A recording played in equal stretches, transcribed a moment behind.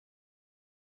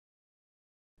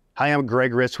Hi, I'm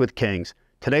Greg Ritz with Kings.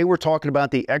 Today we're talking about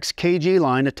the XKG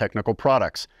line of technical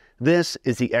products. This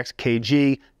is the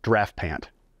XKG Draft Pant.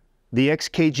 The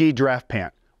XKG Draft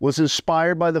Pant was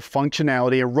inspired by the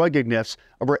functionality and ruggedness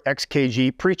of our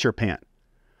XKG Preacher Pant.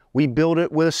 We built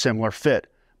it with a similar fit,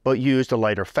 but used a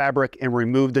lighter fabric and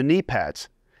removed the knee pads.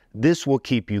 This will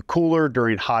keep you cooler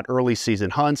during hot early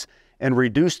season hunts and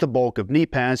reduce the bulk of knee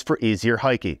pads for easier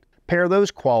hiking. Pair those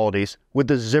qualities with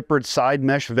the zippered side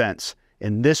mesh vents,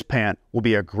 and this pant will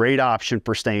be a great option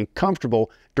for staying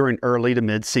comfortable during early to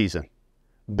mid-season.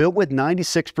 Built with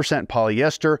 96%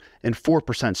 polyester and 4%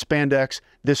 spandex,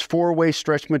 this four-way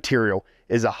stretch material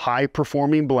is a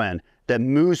high-performing blend that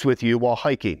moves with you while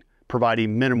hiking,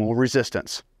 providing minimal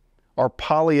resistance. Our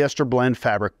polyester blend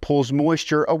fabric pulls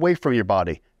moisture away from your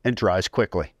body and dries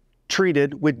quickly.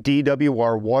 Treated with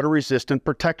DWR water-resistant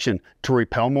protection to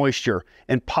repel moisture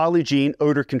and Polygene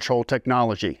odor control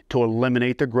technology to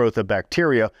eliminate the growth of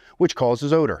bacteria which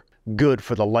causes odor. Good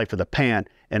for the life of the pant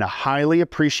and a highly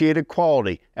appreciated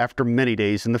quality after many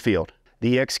days in the field.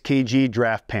 The XKG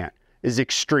Draft Pant is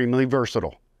extremely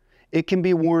versatile. It can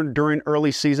be worn during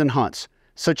early season hunts,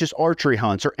 such as archery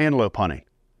hunts or antelope hunting.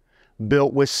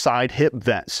 Built with side hip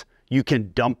vents, you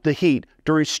can dump the heat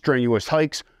during strenuous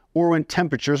hikes or when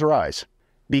temperatures rise.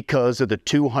 Because of the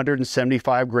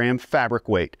 275-gram fabric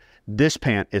weight, this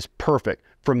pant is perfect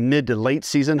for mid to late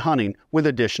season hunting with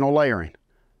additional layering.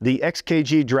 The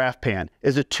XKG Draft Pant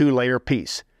is a two-layer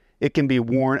piece. It can be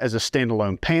worn as a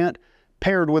standalone pant,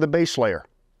 paired with a base layer,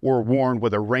 or worn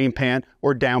with a rain pant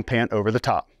or down pant over the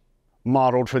top.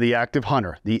 Modeled for the active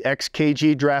hunter, the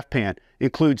XKG Draft Pant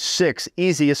includes 6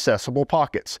 easy accessible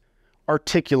pockets,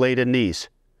 articulated knees,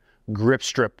 grip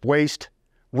strip waist,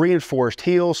 reinforced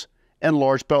heels, and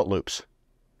large belt loops.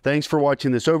 Thanks for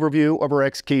watching this overview of our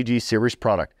XKG series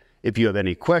product. If you have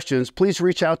any questions, please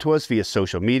reach out to us via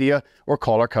social media or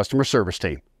call our customer service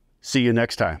team. See you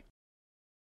next time.